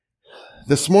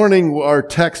This morning, our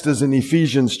text is in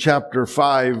Ephesians chapter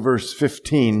 5, verse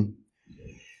 15.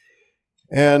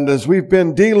 And as we've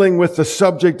been dealing with the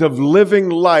subject of living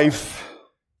life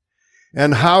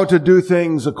and how to do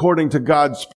things according to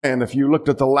God's plan, if you looked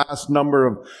at the last number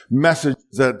of messages,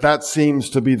 that seems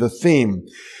to be the theme.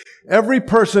 Every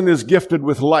person is gifted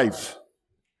with life.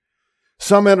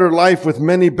 Some enter life with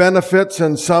many benefits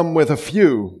and some with a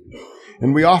few.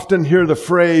 And we often hear the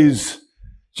phrase,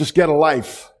 just get a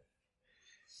life.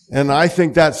 And I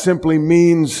think that simply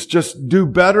means just do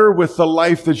better with the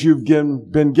life that you've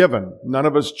been given. None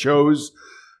of us chose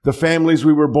the families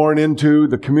we were born into,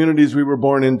 the communities we were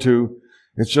born into.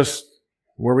 It's just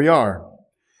where we are.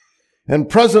 And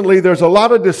presently, there's a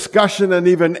lot of discussion and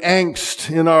even angst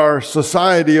in our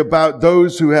society about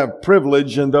those who have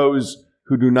privilege and those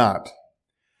who do not.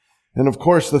 And of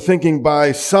course, the thinking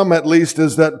by some at least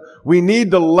is that we need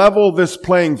to level this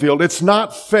playing field. It's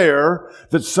not fair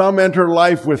that some enter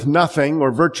life with nothing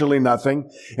or virtually nothing,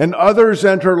 and others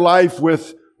enter life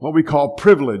with what we call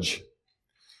privilege.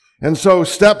 And so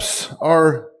steps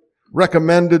are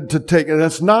recommended to take. And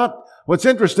what's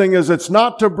interesting is it's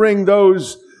not to bring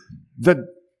those that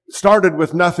started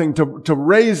with nothing, to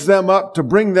raise them up, to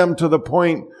bring them to the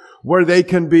point where they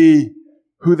can be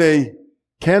who they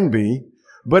can be.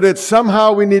 But it's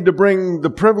somehow we need to bring,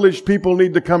 the privileged people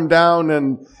need to come down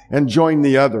and join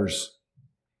the others.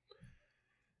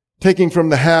 Taking from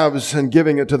the haves and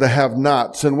giving it to the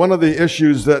have-nots. And one of the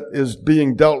issues that is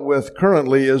being dealt with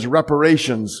currently is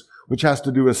reparations, which has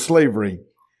to do with slavery.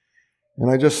 And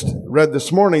I just read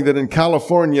this morning that in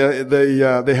California,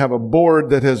 they have a board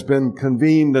that has been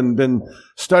convened and been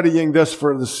studying this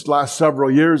for the last several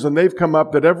years. And they've come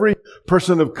up that every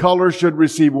person of color should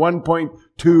receive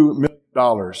 $1.2 million.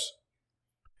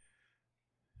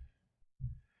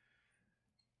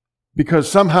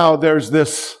 Because somehow there's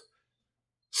this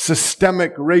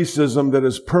systemic racism that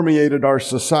has permeated our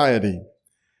society.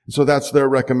 So that's their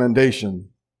recommendation.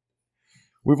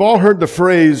 We've all heard the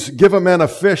phrase, give a man a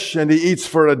fish and he eats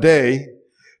for a day.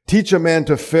 Teach a man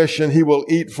to fish and he will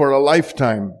eat for a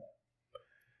lifetime.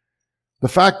 The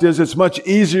fact is, it's much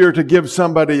easier to give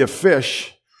somebody a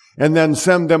fish and then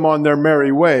send them on their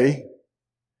merry way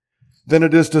than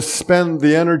it is to spend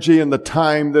the energy and the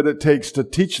time that it takes to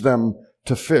teach them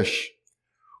to fish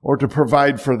or to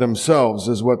provide for themselves,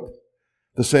 is what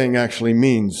the saying actually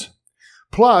means.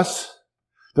 Plus,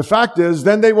 the fact is,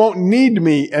 then they won't need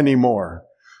me anymore.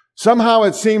 Somehow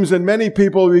it seems in many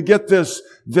people we get this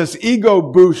ego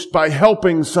boost by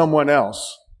helping someone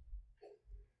else,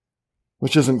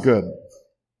 which isn't good.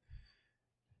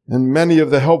 And many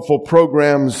of the helpful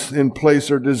programs in place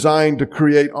are designed to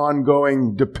create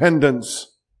ongoing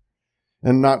dependence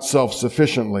and not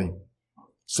sufficiency.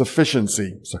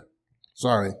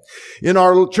 Sorry. In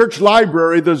our church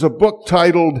library, there's a book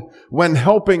titled When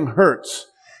Helping Hurts.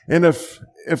 And if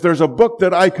there's a book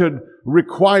that I could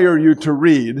require you to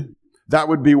read, that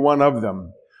would be one of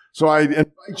them. So I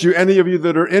invite you, any of you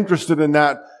that are interested in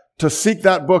that, to seek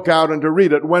that book out and to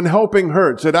read it. When Helping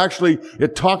Hurts.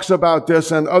 It talks about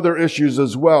this and other issues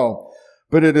as well.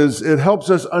 But it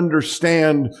helps us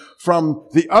understand from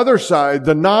the other side,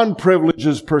 the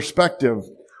non-privileged perspective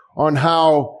on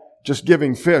how just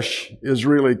giving fish is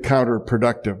really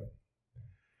counterproductive.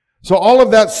 So all of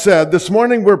that said, this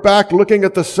morning we're back looking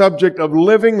at the subject of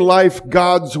living life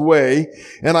God's way.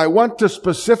 And I want to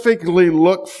specifically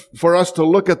look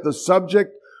at the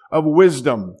subject of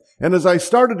wisdom. And as I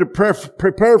started to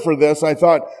prepare for this, I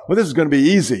thought, well, this is going to be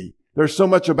easy. There's so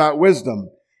much about wisdom.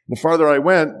 The farther I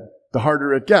went, the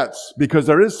harder it gets, because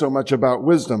there is so much about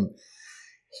wisdom.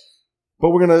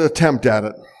 But we're going to attempt at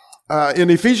it.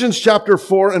 In Ephesians chapter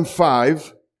 4 and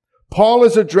 5, Paul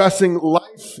is addressing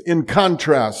life in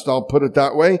contrast, I'll put it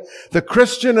that way, the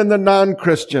Christian and the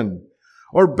non-Christian.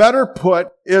 Or better put,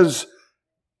 is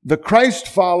the Christ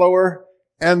follower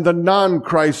and the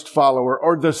non-Christ follower,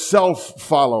 or the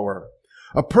self-follower.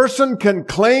 A person can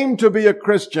claim to be a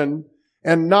Christian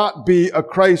and not be a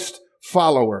Christ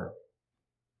follower.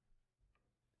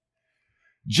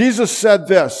 Jesus said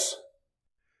this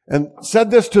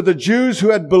to the Jews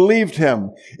who had believed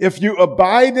him. If you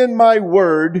abide in my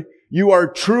word, you are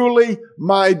truly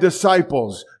my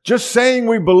disciples. Just saying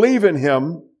we believe in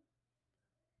him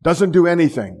doesn't do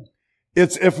anything.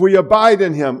 It's if we abide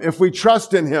in him, if we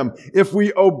trust in him, if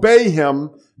we obey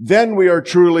him, then we are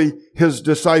truly his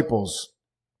disciples.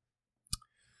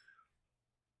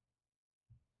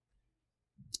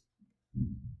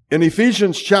 In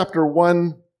Ephesians chapter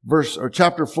 4,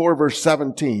 verse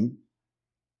 17,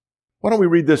 why don't we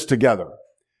read this together?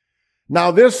 Now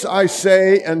this I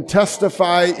say and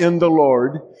testify in the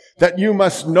Lord, that you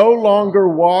must no longer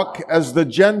walk as the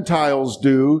Gentiles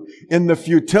do in the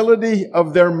futility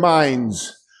of their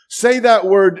minds. Say that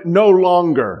word, no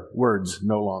longer. Words,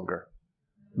 no longer.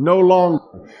 No longer.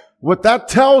 What that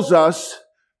tells us,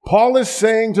 Paul is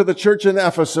saying to the church in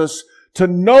Ephesus to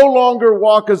no longer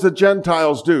walk as the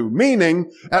Gentiles do.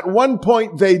 Meaning, at one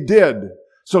point they did.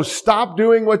 So stop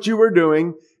doing what you were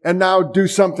doing and now do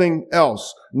something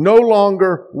else. No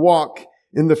longer walk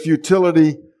in the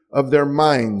futility of their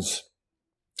minds.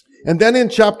 And then in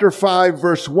chapter 5,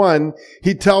 verse 1,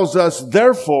 he tells us,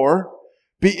 therefore,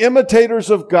 be imitators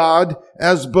of God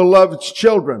as beloved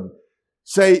children.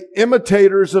 Say,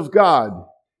 imitators of God.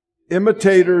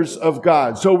 Imitators of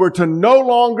God. So we're to no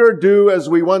longer do as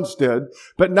we once did,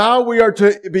 but now we are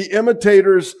to be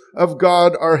imitators of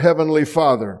God, our Heavenly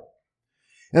Father.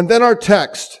 And then our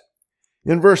text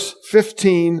in verse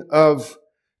 15 of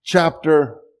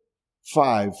chapter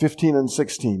 5, 15 and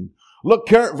 16. Look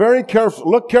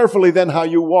carefully then how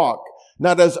you walk,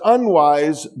 not as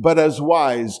unwise, but as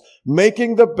wise,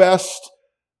 making the best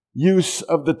use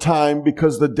of the time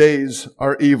because the days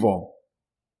are evil.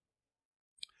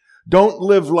 Don't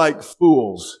live like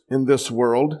fools in this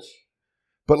world,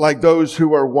 but like those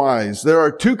who are wise. There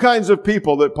are two kinds of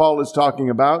people that Paul is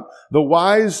talking about, the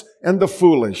wise and the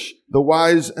foolish, the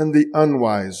wise and the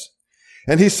unwise.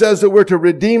 And he says that we're to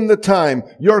redeem the time.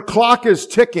 Your clock is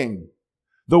ticking.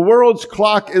 The world's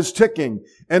clock is ticking.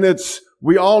 And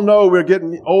we all know we're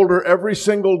getting older every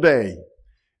single day.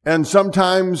 And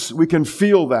sometimes we can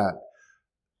feel that.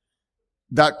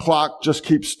 That clock just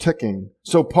keeps ticking.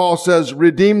 So Paul says,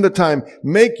 redeem the time.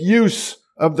 Make use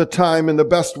of the time in the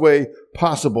best way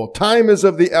possible. Time is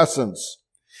of the essence.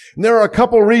 And there are a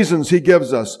couple reasons he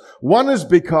gives us. One is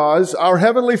because our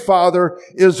Heavenly Father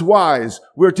is wise.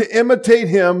 We're to imitate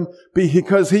him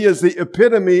because he is the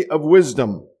epitome of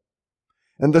wisdom.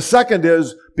 And the second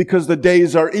is because the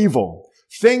days are evil.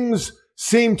 Things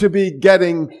seem to be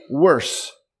getting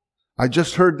worse. I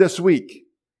just heard this week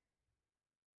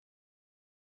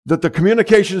that the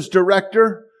communications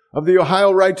director of the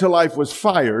Ohio Right to Life was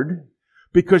fired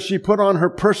because she put on her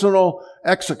personal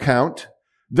X account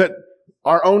that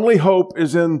our only hope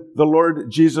is in the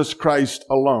Lord Jesus Christ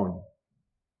alone.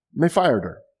 And they fired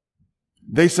her.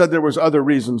 They said there was other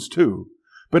reasons too.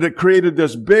 But it created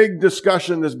this big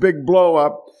discussion, this big blow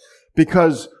up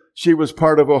because she was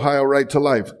part of Ohio Right to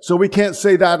Life. So we can't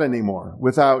say that anymore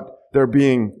without there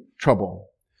being trouble.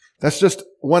 That's just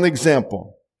one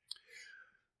example.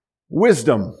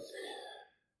 Wisdom.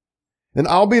 And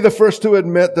I'll be the first to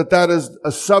admit that is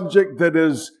a subject that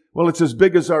is, well, it's as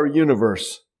big as our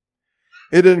universe.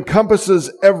 It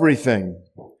encompasses everything.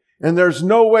 And there's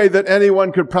no way that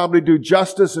anyone could probably do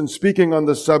justice in speaking on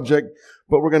this subject,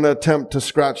 but we're going to attempt to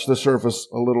scratch the surface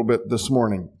a little bit this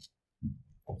morning.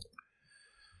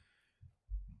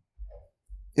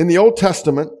 In the Old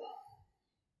Testament,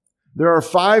 there are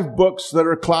 5 books that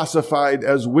are classified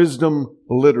as wisdom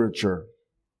literature.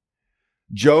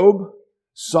 Job,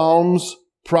 Psalms,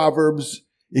 Proverbs,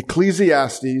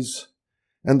 Ecclesiastes,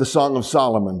 and the Song of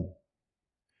Solomon.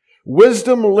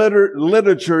 Wisdom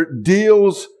literature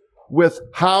deals with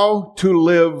how to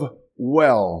live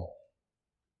well.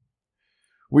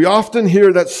 We often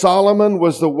hear that Solomon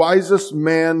was the wisest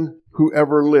man who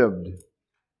ever lived.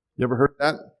 You ever heard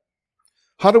that?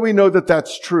 How do we know that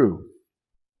that's true?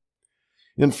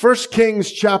 In 1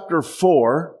 Kings chapter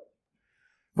 4,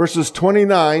 verses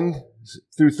 29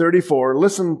 through 34,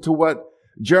 listen to what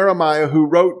Jeremiah, who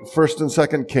wrote 1st and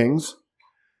 2nd Kings,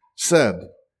 said.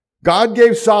 God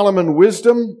gave Solomon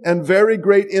wisdom and very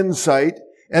great insight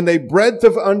and a breadth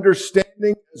of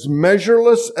understanding as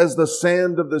measureless as the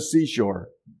sand of the seashore.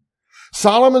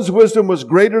 Solomon's wisdom was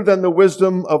greater than the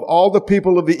wisdom of all the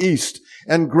people of the East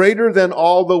and greater than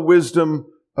all the wisdom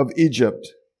of Egypt.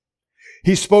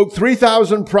 He spoke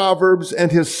 3,000 proverbs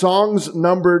and his songs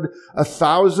numbered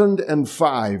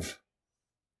 1,005.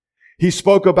 He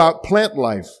spoke about plant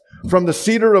life, from the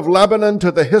cedar of Lebanon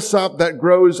to the hyssop that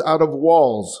grows out of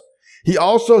walls. He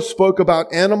also spoke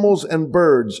about animals and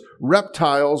birds,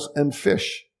 reptiles and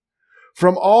fish.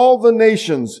 From all the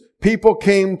nations, people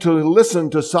came to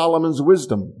listen to Solomon's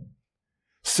wisdom,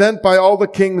 sent by all the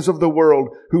kings of the world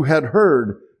who had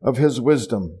heard of his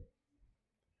wisdom.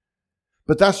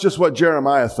 But that's just what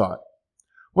Jeremiah thought.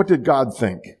 What did God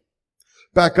think?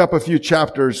 Back up a few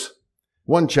chapters,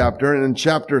 one chapter, and in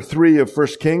chapter 3 of 1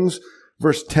 Kings,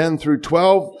 verse 10 through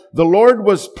 12, the Lord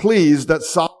was pleased that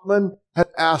Solomon had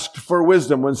asked for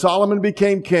wisdom. When Solomon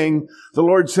became king, the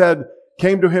Lord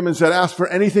came to him and said, ask for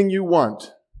anything you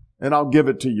want, and I'll give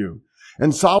it to you.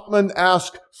 And Solomon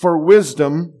asked for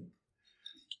wisdom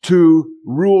to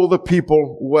rule the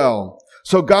people well.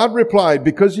 So God replied,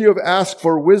 because you have asked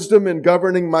for wisdom in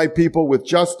governing my people with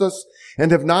justice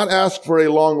and have not asked for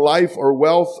a long life or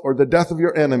wealth or the death of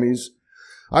your enemies,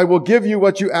 I will give you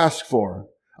what you ask for.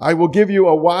 I will give you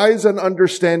a wise and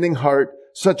understanding heart,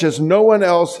 such as no one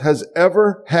else has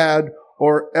ever had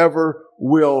or ever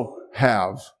will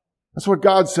have. That's what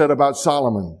God said about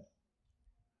Solomon.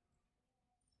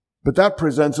 But that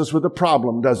presents us with a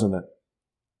problem, doesn't it?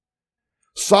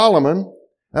 Solomon,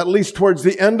 at least towards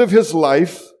the end of his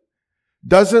life,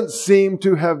 doesn't seem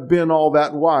to have been all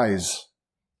that wise.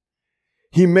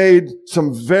 He made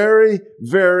some very,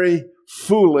 very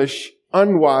foolish,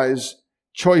 unwise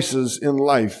choices in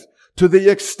life, to the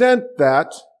extent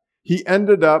that he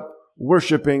ended up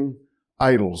worshiping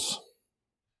idols.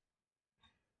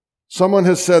 Someone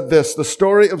has said this, the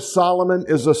story of Solomon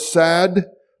is a sad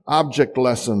object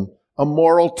lesson, a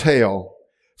moral tale.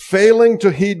 Failing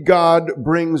to heed God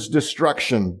brings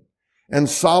destruction, and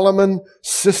Solomon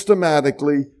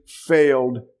systematically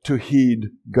failed to heed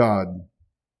God.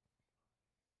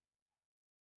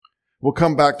 We'll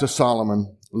come back to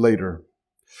Solomon later.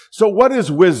 So what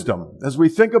is wisdom? As we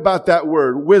think about that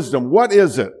word, wisdom, what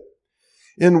is it?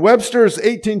 In Webster's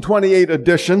 1828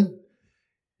 edition,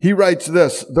 he writes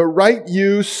this, the right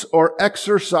use or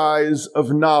exercise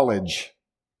of knowledge.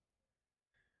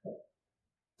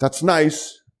 That's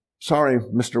nice. Sorry,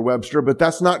 Mr. Webster, but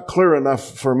that's not clear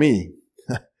enough for me.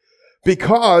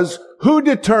 Because who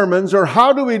determines or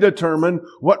how do we determine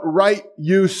what right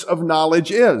use of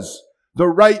knowledge is? The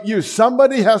right use.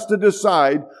 Somebody has to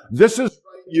decide this is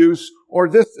right use or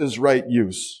this is right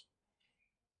use.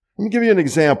 Let me give you an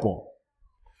example.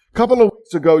 A couple of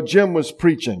weeks ago, Jim was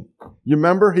preaching. You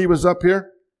remember he was up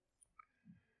here?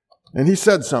 And he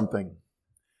said something.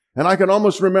 And I can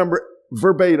almost remember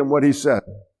verbatim what he said.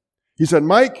 He said,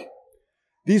 Mike,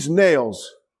 these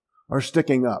nails are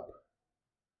sticking up.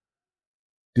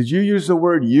 Did you use the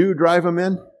word you drive them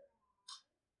in?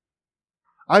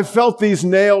 I've felt these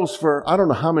nails for I don't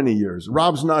know how many years.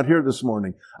 Rob's not here this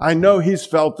morning. I know he's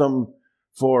felt them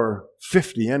for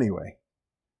 50 anyway.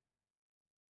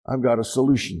 I've got a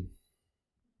solution.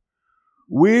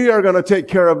 We are going to take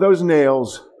care of those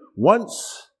nails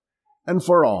once and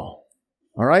for all.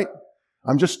 All right?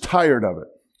 I'm just tired of it.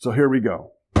 So here we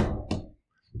go.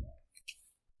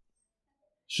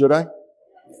 Should I?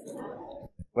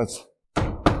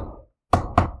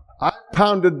 I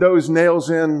pounded those nails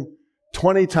in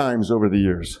 20 times over the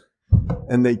years,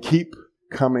 and they keep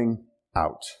coming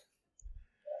out.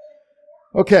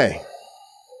 Okay.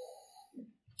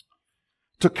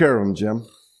 Took care of them, Jim.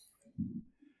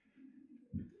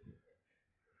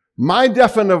 My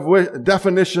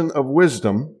definition of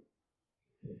wisdom,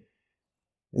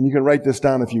 and you can write this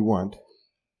down if you want,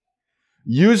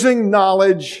 using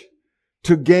knowledge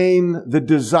to gain the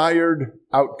desired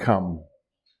outcome.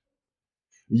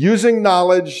 Using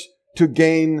knowledge to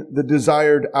gain the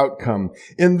desired outcome.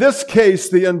 In this case,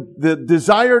 the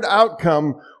desired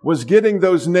outcome was getting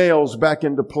those nails back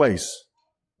into place.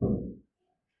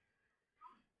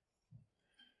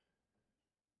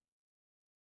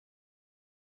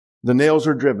 The nails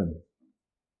are driven.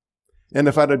 And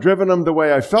if I'd have driven them the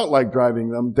way I felt like driving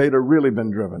them, they'd have really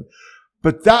been driven.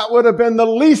 But that would have been the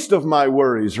least of my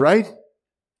worries, right?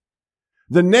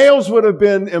 The nails would have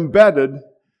been embedded.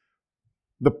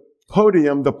 The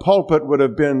podium, the pulpit would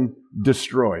have been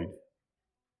destroyed.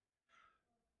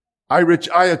 I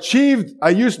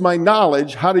used my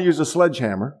knowledge how to use a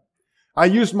sledgehammer. I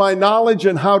used my knowledge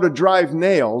in how to drive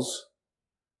nails.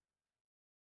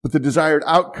 But the desired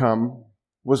outcome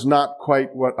was not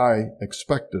quite what I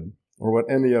expected or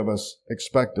what any of us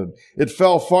expected. It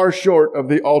fell far short of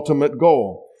the ultimate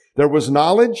goal. There was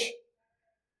knowledge,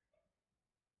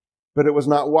 but it was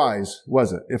not wise,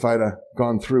 was it, if I'd have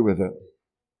gone through with it?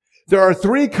 There are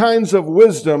three kinds of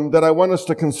wisdom that I want us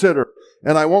to consider,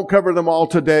 and I won't cover them all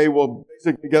today. We'll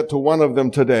basically get to one of them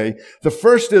today. The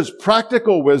first is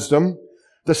practical wisdom.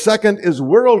 The second is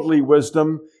worldly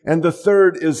wisdom, and the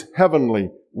third is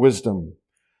heavenly wisdom.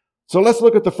 So let's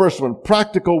look at the first one,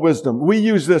 practical wisdom. We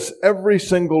use this every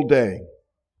single day.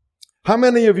 How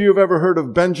many of you have ever heard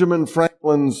of Benjamin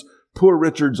Franklin's Poor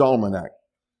Richard's Almanac?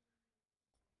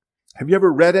 Have you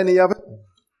ever read any of it?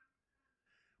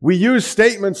 We use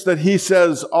statements that he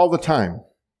says all the time.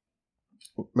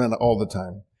 All the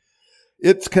time.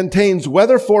 It contains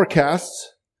weather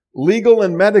forecasts, legal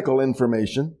and medical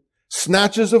information,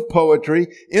 snatches of poetry,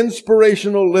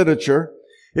 inspirational literature.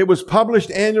 It was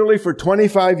published annually for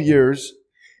 25 years,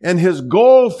 and his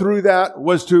goal through that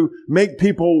was to make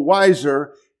people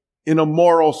wiser in a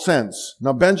moral sense.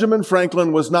 Now, Benjamin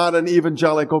Franklin was not an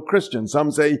evangelical Christian.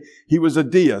 Some say he was a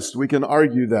deist. We can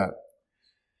argue that.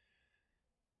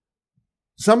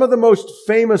 Some of the most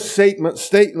famous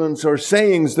statements or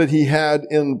sayings that he had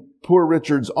in Poor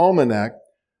Richard's Almanac: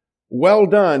 well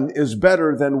done is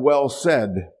better than well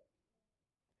said.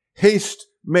 Haste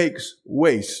makes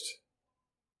waste.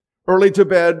 Early to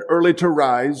bed, early to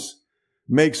rise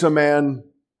makes a man.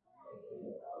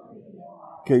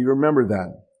 Okay, you remember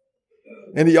that.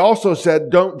 And he also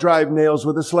said, don't drive nails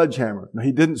with a sledgehammer. No,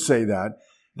 he didn't say that.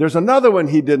 There's another one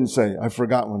he didn't say. I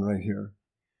forgot one right here.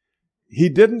 He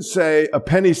didn't say a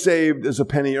penny saved is a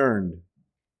penny earned.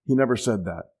 He never said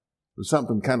that. It was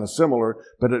something kind of similar,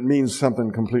 but it means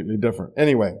something completely different.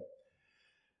 Anyway,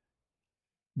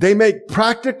 they make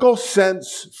practical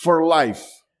sense for life,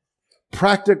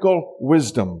 practical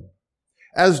wisdom,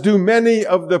 as do many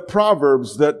of the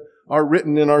proverbs that are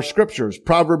written in our scriptures.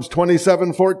 Proverbs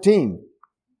 27:14.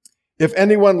 If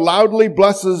anyone loudly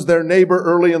blesses their neighbor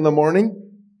early in the morning,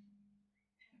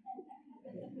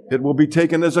 it will be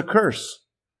taken as a curse.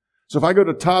 So if I go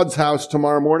to Todd's house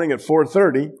tomorrow morning at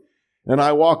 4:30 and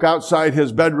I walk outside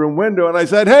his bedroom window and I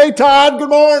said, hey, Todd, good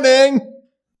morning.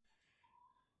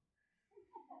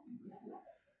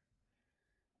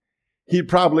 He'd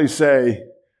probably say,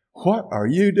 what are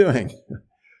you doing?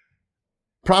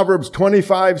 Proverbs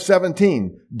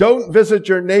 25:17. Don't visit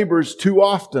your neighbors too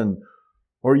often,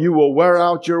 or you will wear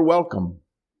out your welcome.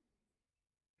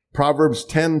 Proverbs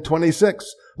 10:26.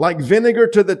 Like vinegar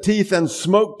to the teeth and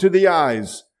smoke to the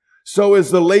eyes, so is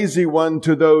the lazy one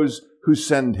to those who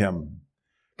send him.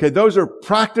 Okay, those are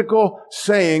practical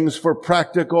sayings for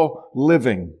practical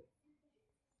living.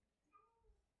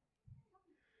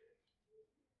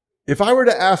 If I were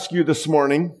to ask you this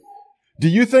morning, do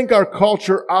you think our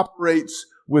culture operates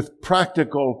with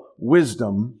practical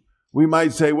wisdom? We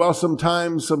might say, well,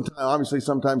 sometimes, obviously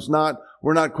sometimes not.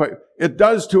 We're not quite. It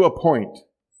does to a point.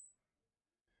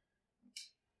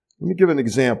 Let me give an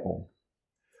example.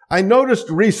 I noticed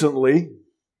recently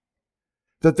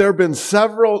that there have been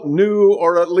several new,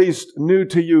 or at least new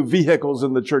to you, vehicles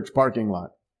in the church parking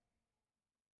lot.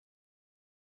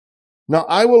 Now,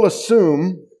 I will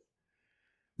assume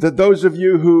that those of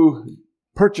you who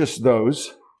purchased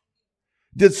those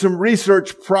did some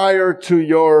research prior to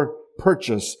your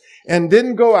purchase and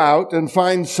didn't go out and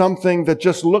find something that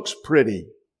just looks pretty.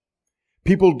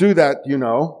 People do that, you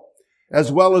know, as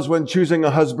well as when choosing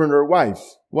a husband or wife.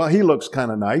 Well, he looks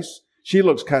kind of nice. She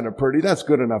looks kind of pretty. That's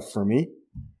good enough for me.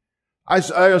 I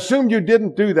assumed you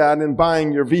didn't do that in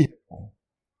buying your vehicle.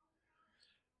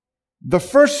 The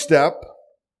first step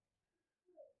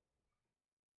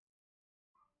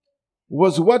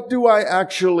was, what do I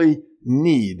actually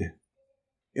need?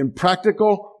 In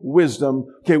practical wisdom,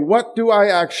 okay, what do I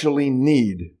actually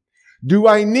need? Do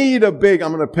I need a big,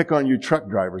 I'm going to pick on you truck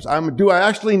drivers. Do I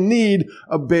actually need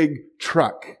a big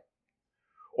truck?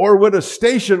 Or would a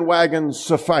station wagon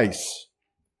suffice?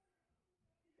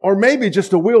 Or maybe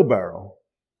just a wheelbarrow.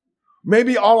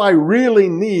 Maybe all I really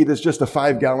need is just a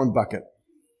 5-gallon bucket.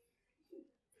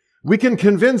 We can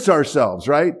convince ourselves,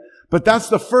 right? But that's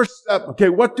the first step. Okay,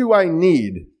 what do I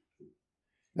need?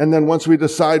 And then once we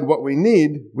decide what we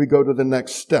need, we go to the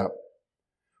next step.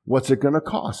 What's it going to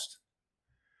cost?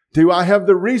 Do I have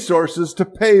the resources to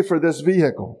pay for this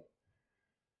vehicle?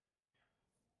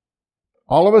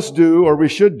 All of us do, or we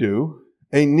should do,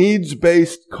 a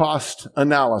needs-based cost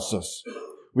analysis.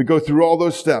 We go through all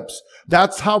those steps.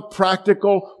 That's how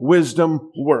practical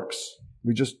wisdom works.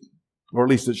 Or at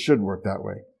least it should work that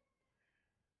way.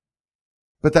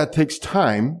 But that takes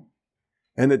time,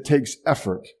 and it takes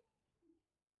effort.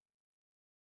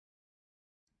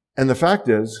 And the fact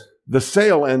is, the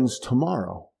sale ends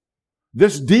tomorrow.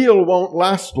 This deal won't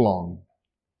last long.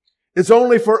 It's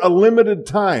only for a limited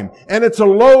time, and it's a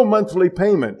low monthly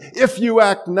payment if you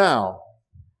act now.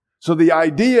 So the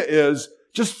idea is,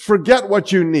 just forget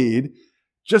what you need.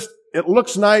 It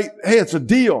looks nice. Hey, it's a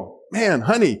deal. Man,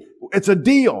 honey, it's a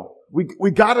deal.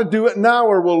 We got to do it now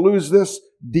or we'll lose this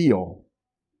deal.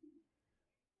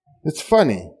 It's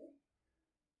funny.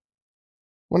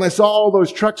 When I saw all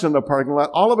those trucks in the parking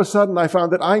lot, all of a sudden I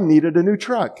found that I needed a new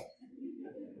truck.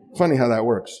 Funny how that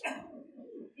works.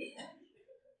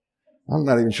 I'm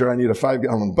not even sure I need a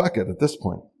 5-gallon bucket at this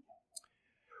point.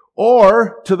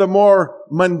 Or to the more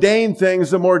mundane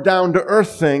things, the more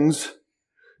down-to-earth things,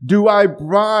 do I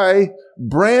buy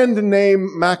brand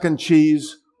name mac and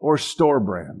cheese or store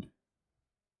brand?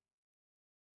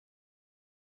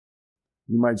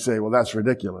 You might say, well, that's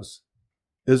ridiculous.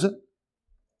 Is it?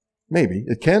 Maybe.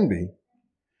 It can be.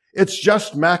 It's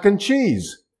just mac and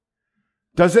cheese.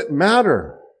 Does it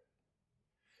matter?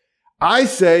 I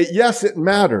say, yes, it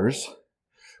matters,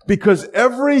 because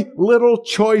every little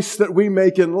choice that we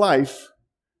make in life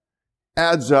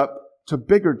adds up to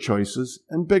bigger choices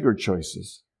and bigger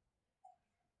choices.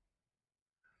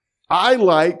 I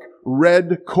like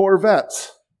red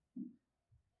Corvettes.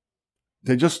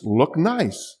 They just look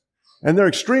nice. And they're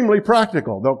extremely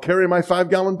practical. They'll carry my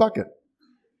 5-gallon bucket.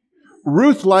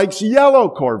 Ruth likes yellow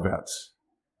Corvettes.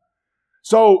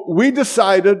 So we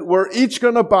decided we're each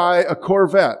going to buy a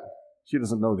Corvette. She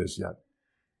doesn't know this yet.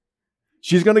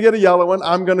 She's going to get a yellow one.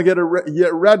 I'm going to get a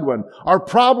red one. Our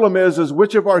problem is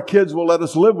which of our kids will let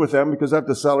us live with them because I have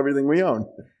to sell everything we own.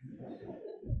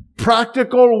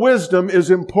 Practical wisdom is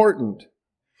important.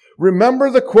 Remember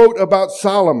the quote about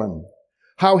Solomon,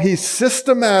 how he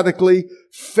systematically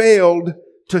failed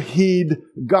to heed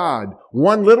God.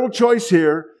 One little choice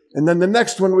here, and then the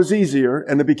next one was easier,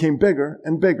 and it became bigger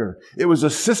and bigger. It was a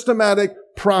systematic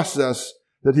process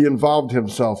that he involved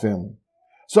himself in.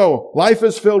 So, life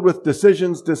is filled with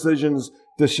decisions.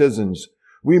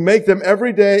 We make them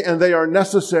every day, and they are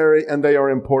necessary, and they are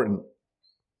important.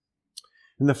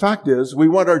 And the fact is, we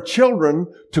want our children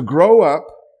to grow up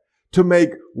to make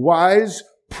wise,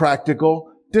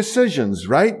 practical decisions,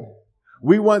 right?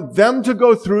 We want them to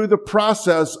go through the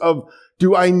process of,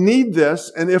 do I need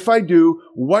this? And if I do,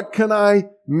 what can I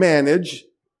manage?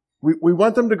 We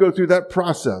want them to go through that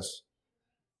process.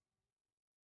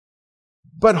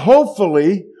 But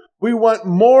hopefully, we want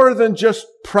more than just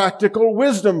practical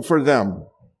wisdom for them.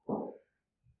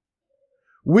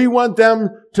 We want them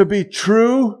to be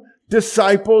true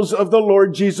disciples of the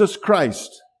Lord Jesus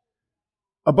Christ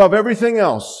above everything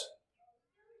else.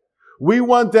 We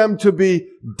want them to be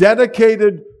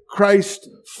dedicated Christ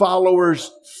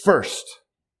followers first.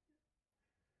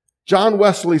 John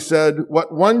Wesley said,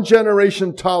 "What one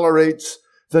generation tolerates,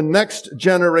 the next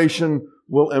generation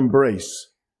will embrace."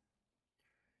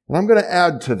 And I'm going to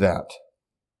add to that.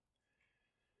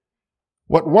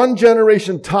 What one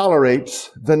generation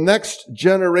tolerates, the next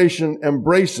generation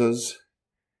embraces,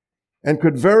 and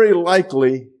could very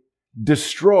likely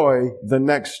destroy the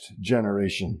next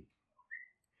generation.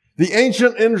 The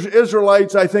ancient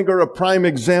Israelites, I think, are a prime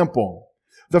example.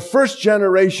 The first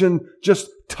generation just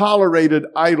tolerated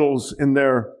idols in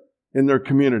their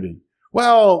community.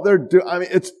 Well,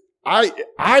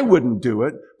 I wouldn't do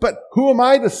it, but who am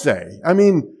I to say? I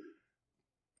mean,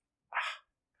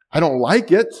 I don't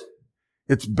like it.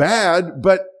 It's bad,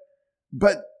 but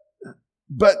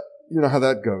you know how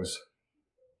that goes.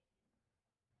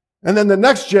 And then the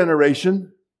next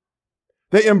generation,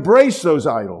 they embraced those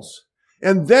idols.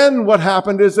 And then what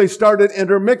happened is they started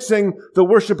intermixing the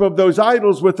worship of those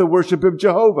idols with the worship of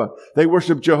Jehovah. They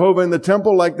worshiped Jehovah in the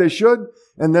temple like they should,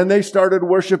 and then they started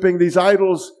worshiping these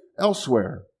idols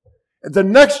elsewhere. The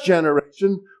next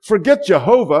generation, forget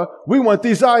Jehovah, we want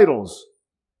these idols.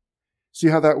 See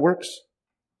how that works?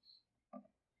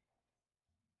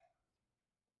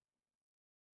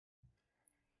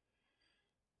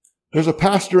 There's a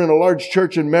pastor in a large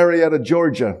church in Marietta,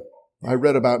 Georgia. I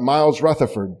read about Miles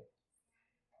Rutherford.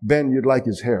 Ben, you'd like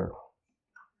his hair.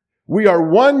 We are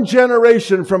one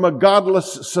generation from a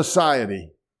godless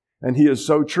society. And he is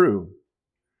so true.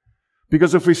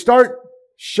 Because if we start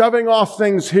shoving off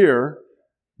things here,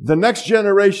 the next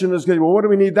generation is going to, well, what do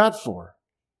we need that for?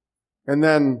 And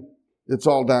then it's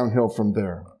all downhill from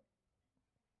there.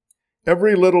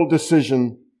 Every little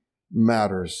decision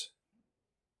matters.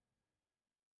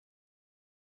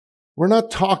 We're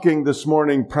not talking this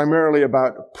morning primarily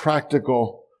about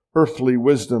practical earthly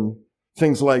wisdom,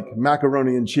 things like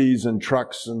macaroni and cheese and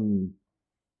trucks and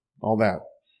all that.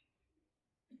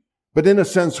 But in a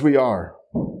sense, we are.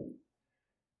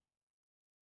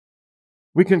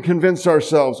 We can convince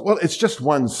ourselves, well, it's just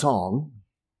one song.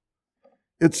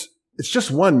 It's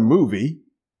just one movie.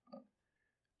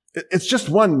 It's just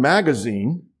one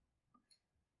magazine.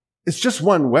 It's just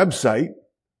one website.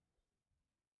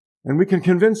 And we can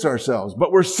convince ourselves,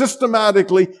 but we're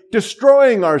systematically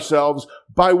destroying ourselves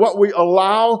by what we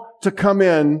allow to come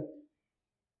in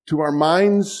to our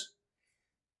minds,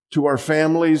 to our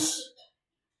families.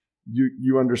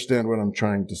 You understand what I'm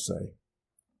trying to say.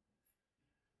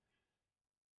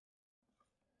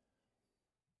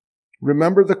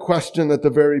 Remember the question at the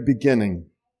very beginning.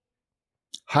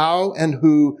 How and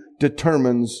who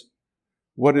determines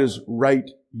what is right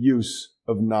use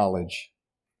of knowledge?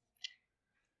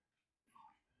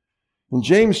 In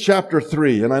James chapter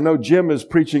 3, and I know Jim is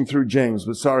preaching through James,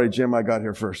 but sorry, Jim, I got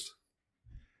here first.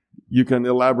 You can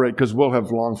elaborate because we'll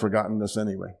have long forgotten this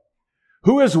anyway.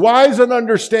 Who is wise and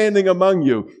understanding among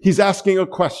you? He's asking a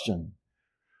question.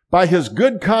 By his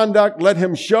good conduct, let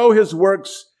him show his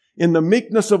works in the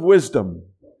meekness of wisdom.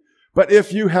 But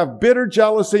if you have bitter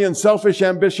jealousy and selfish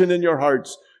ambition in your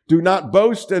hearts, do not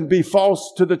boast and be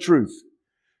false to the truth.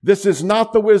 This is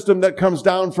not the wisdom that comes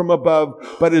down from above,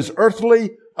 but is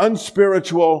earthly,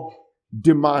 unspiritual,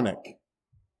 demonic.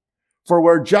 For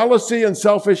where jealousy and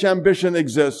selfish ambition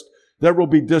exist, there will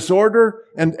be disorder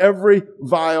and every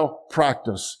vile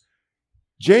practice.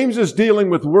 James is dealing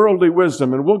with worldly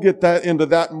wisdom, and we'll get into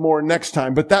that more next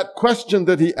time. But that question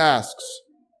that he asks,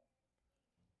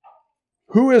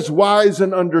 who is wise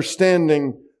and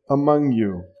understanding among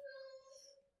you?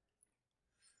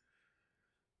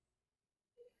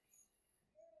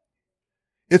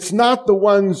 It's not the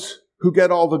ones who get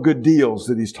all the good deals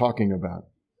that he's talking about.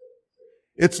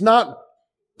 It's not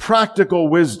practical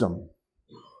wisdom.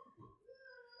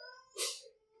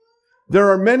 There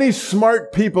are many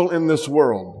smart people in this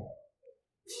world,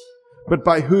 but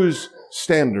by whose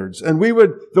standards? And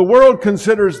the world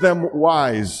considers them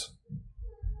wise,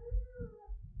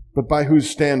 but by whose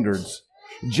standards?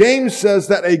 James says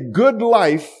that a good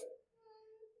life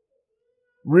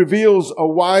reveals a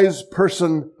wise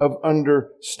person of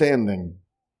understanding.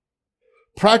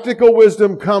 Practical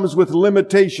wisdom comes with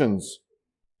limitations.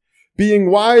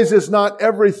 Being wise is not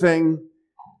everything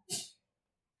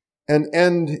an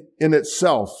end in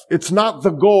itself. It's not the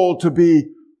goal to be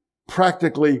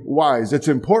practically wise. It's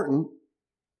important,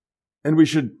 and we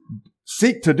should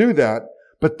seek to do that,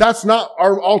 but that's not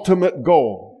our ultimate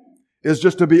goal, is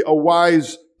just to be a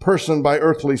wise person by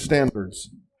earthly standards.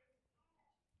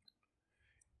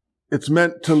 It's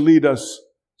meant to lead us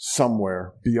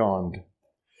somewhere beyond.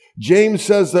 James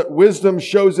says that wisdom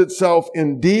shows itself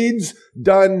in deeds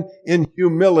done in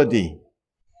humility.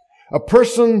 A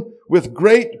person with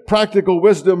great practical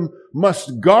wisdom we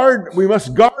must guard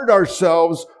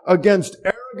ourselves against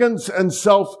arrogance and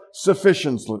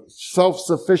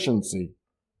self-sufficiency.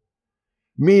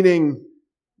 Meaning,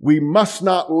 we must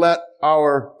not let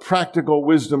our practical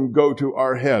wisdom go to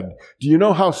our head. Do you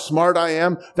know how smart I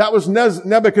am? That was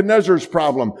Nebuchadnezzar's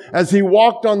problem. As he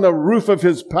walked on the roof of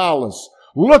his palace,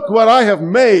 look what I have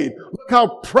made. Look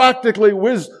how practically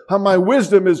how my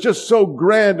wisdom is just so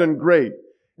grand and great.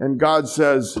 And God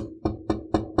says,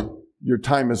 your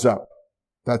time is up.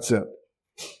 That's it.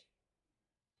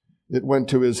 It went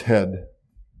to his head.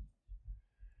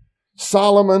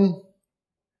 Solomon,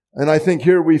 and I think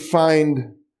here we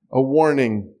find a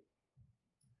warning.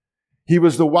 He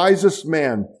was the wisest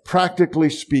man, practically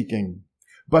speaking,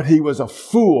 but he was a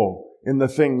fool in the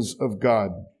things of God.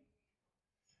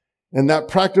 And that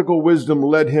practical wisdom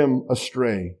led him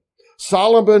astray.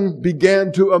 Solomon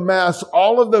began to amass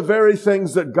all of the very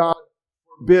things that God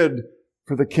forbid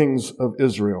for the kings of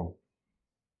Israel.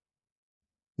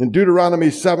 In Deuteronomy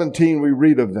 17, we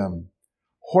read of them.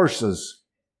 Horses.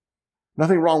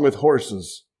 Nothing wrong with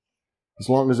horses, as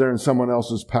long as they're in someone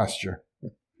else's pasture.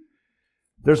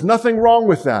 There's nothing wrong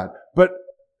with that. But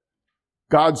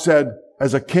God said,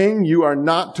 as a king, you are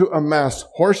not to amass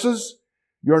horses.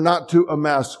 You're not to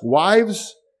amass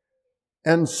wives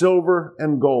and silver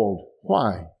and gold.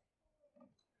 Why?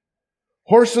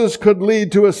 Horses could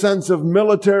lead to a sense of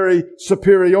military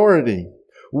superiority.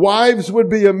 Wives would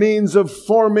be a means of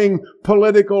forming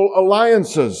political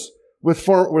alliances with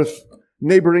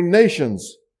neighboring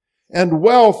nations. And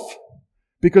wealth,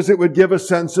 because it would give a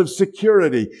sense of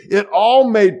security. It all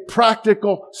made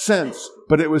practical sense,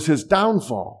 but it was his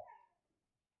downfall.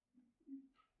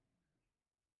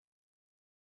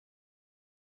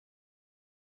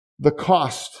 The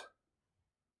cost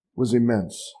was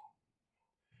immense.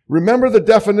 Remember the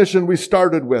definition we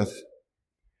started with.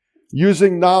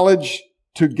 Using knowledge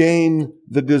to gain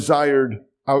the desired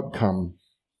outcome.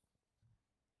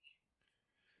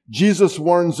 Jesus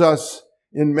warns us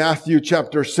in Matthew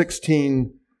chapter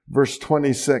 16, verse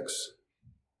 26.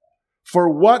 For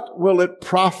what will it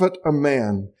profit a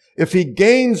man if he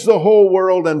gains the whole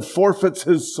world and forfeits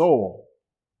his soul?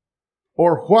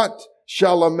 Or what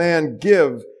shall a man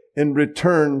give in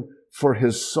return for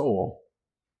his soul?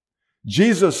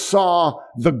 Jesus saw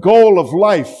the goal of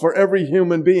life for every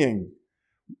human being.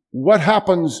 What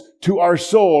happens to our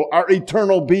soul, our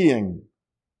eternal being?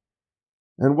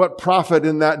 And what profit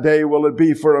in that day will it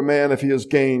be for a man if he has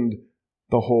gained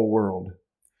the whole world?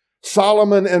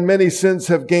 Solomon and many since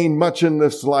have gained much in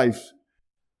this life,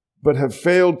 but have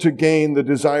failed to gain the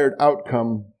desired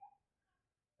outcome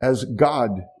as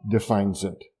God defines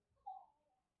it.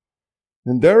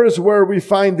 And there is where we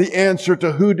find the answer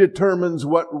to who determines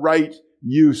what right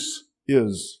use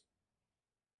is.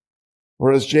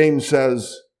 Or as James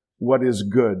says, what is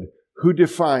good? Who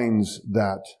defines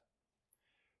that?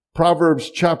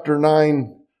 Proverbs chapter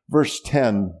 9, verse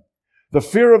 10. The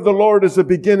fear of the Lord is the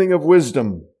beginning of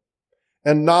wisdom,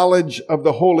 and knowledge of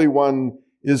the Holy One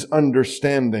is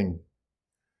understanding.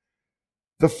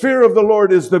 The fear of the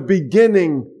Lord is the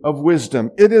beginning of wisdom.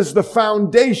 It is the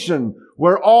foundation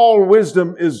where all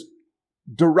wisdom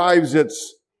derives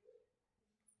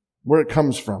where it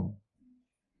comes from.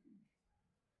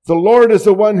 The Lord is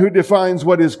the one who defines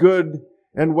what is good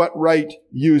and what right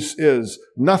use is.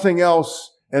 Nothing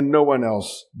else and no one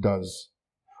else does.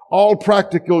 All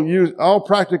practical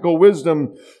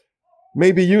wisdom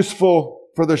may be useful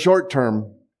for the short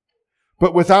term,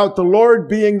 but without the Lord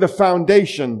being the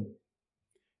foundation,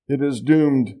 it is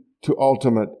doomed to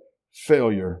ultimate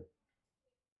failure.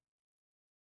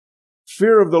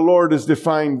 Fear of the Lord is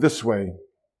defined this way: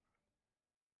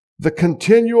 the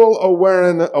continual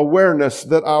awareness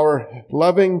that our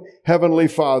loving Heavenly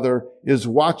Father is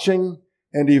watching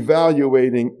and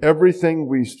evaluating everything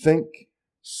we think,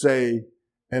 say,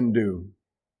 and do.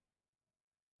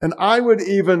 And I would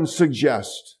even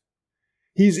suggest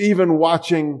He's even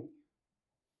watching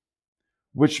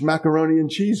which macaroni and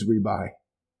cheese we buy.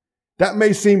 That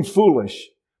may seem foolish,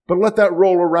 but let that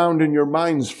roll around in your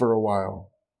minds for a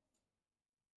while.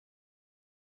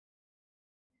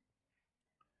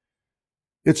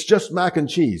 It's just mac and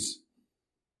cheese.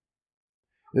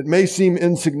 It may seem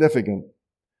insignificant,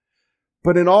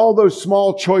 but in all those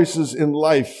small choices in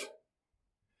life,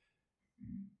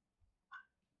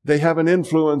 they have an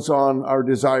influence on our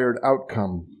desired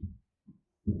outcome.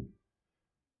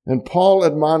 And Paul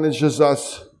admonishes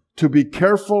us to be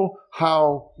careful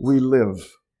how we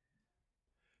live.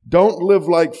 Don't live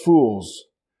like fools,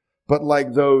 but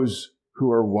like those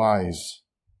who are wise.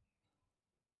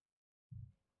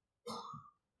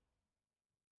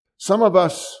 Some of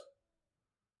us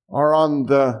are on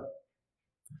the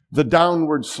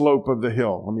downward slope of the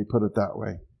hill. Let me put it that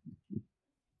way.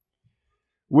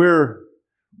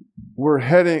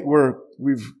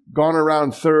 We've gone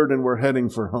around third and we're heading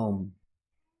for home.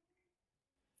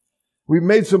 We've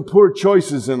made some poor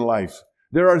choices in life.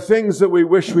 There are things that we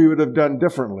wish we would have done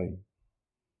differently.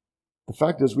 The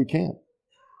fact is we can't.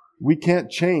 We can't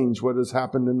change what has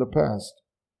happened in the past.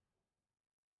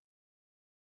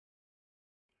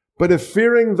 But if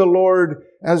fearing the Lord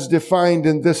as defined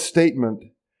in this statement,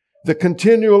 the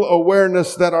continual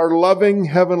awareness that our loving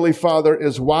Heavenly Father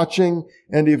is watching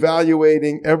and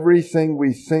evaluating everything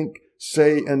we think,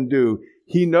 say, and do.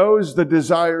 He knows the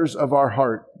desires of our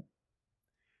heart.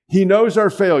 He knows our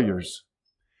failures.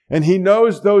 And He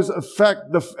knows the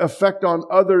effect on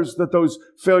others that those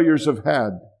failures have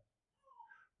had.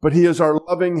 But He is our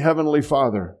loving Heavenly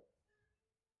Father.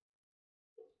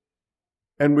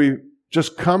 And we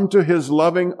just come to His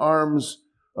loving arms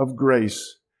of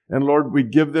grace. And Lord, we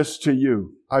give this to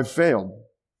You. I've failed.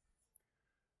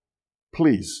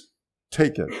 Please,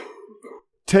 take it.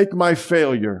 Take my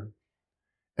failure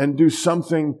and do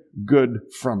something good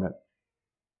from it.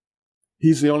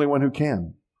 He's the only one who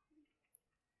can.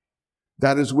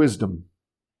 That is wisdom.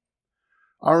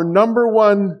 Our number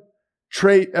one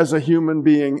trait as a human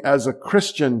being, as a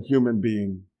Christian human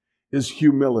being, is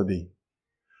humility.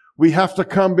 We have to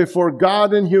come before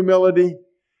God in humility,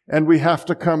 and we have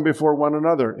to come before one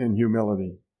another in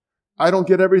humility. I don't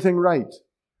get everything right.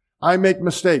 I make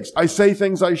mistakes. I say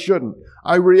things I shouldn't.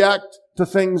 I react to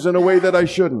things in a way that I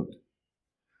shouldn't.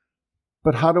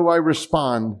 But how do I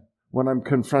respond when I'm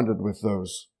confronted with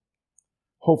those?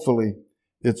 Hopefully,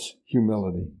 it's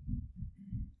humility.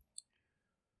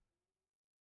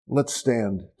 Let's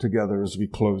stand together as we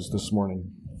close this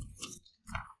morning.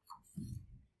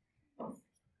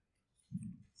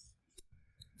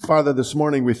 Father, this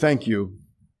morning we thank You.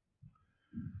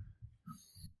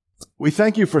 We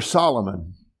thank You for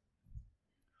Solomon.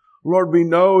 Lord, we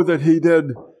know that he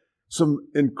did some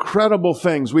incredible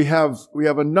things. We have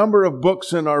a number of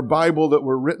books in our Bible that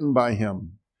were written by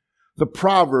him. The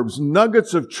Proverbs,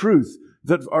 nuggets of truth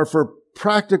that are for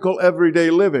practical everyday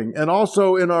living, and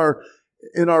also in our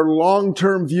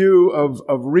long-term view of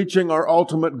reaching our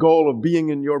ultimate goal of being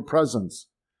in Your presence.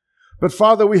 But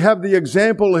Father, we have the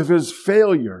example of his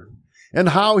failure and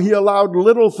how he allowed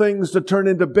little things to turn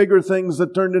into bigger things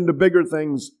that turned into bigger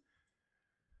things.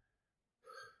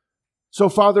 So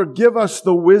Father, give us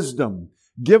the wisdom,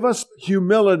 give us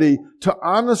humility to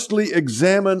honestly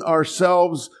examine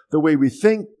ourselves, the way we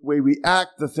think, the way we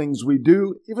act, the things we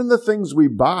do, even the things we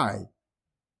buy.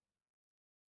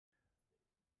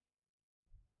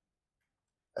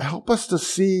 Help us to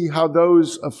see how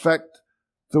those affect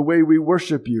the way we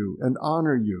worship You and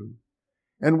honor You,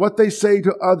 and what they say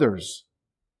to others.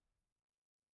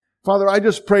 Father, I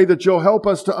just pray that You'll help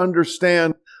us to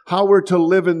understand how we're to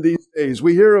live in these days.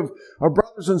 We hear of our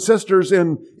brothers and sisters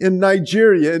in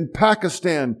Nigeria, in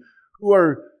Pakistan, who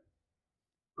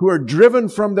are driven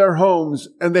from their homes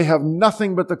and they have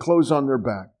nothing but the clothes on their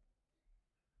back.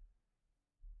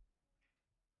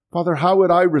 Father, how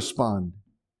would I respond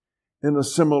in a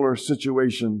similar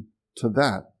situation to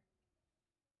that?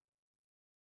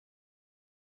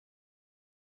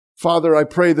 Father, I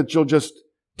pray that you'll just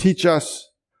teach us,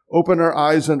 open our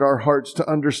eyes and our hearts to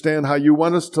understand how you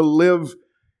want us to live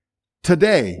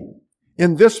today,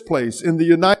 in this place, in the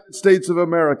United States of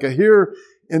America, here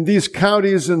in these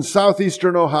counties in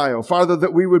southeastern Ohio. Father,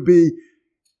 that we would be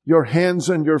your hands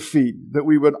and your feet, that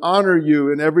we would honor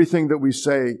you in everything that we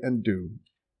say and do.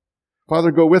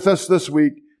 Father, go with us this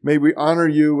week. May we honor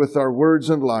you with our words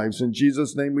and lives. In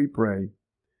Jesus' name we pray.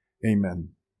 Amen.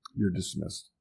 You're dismissed.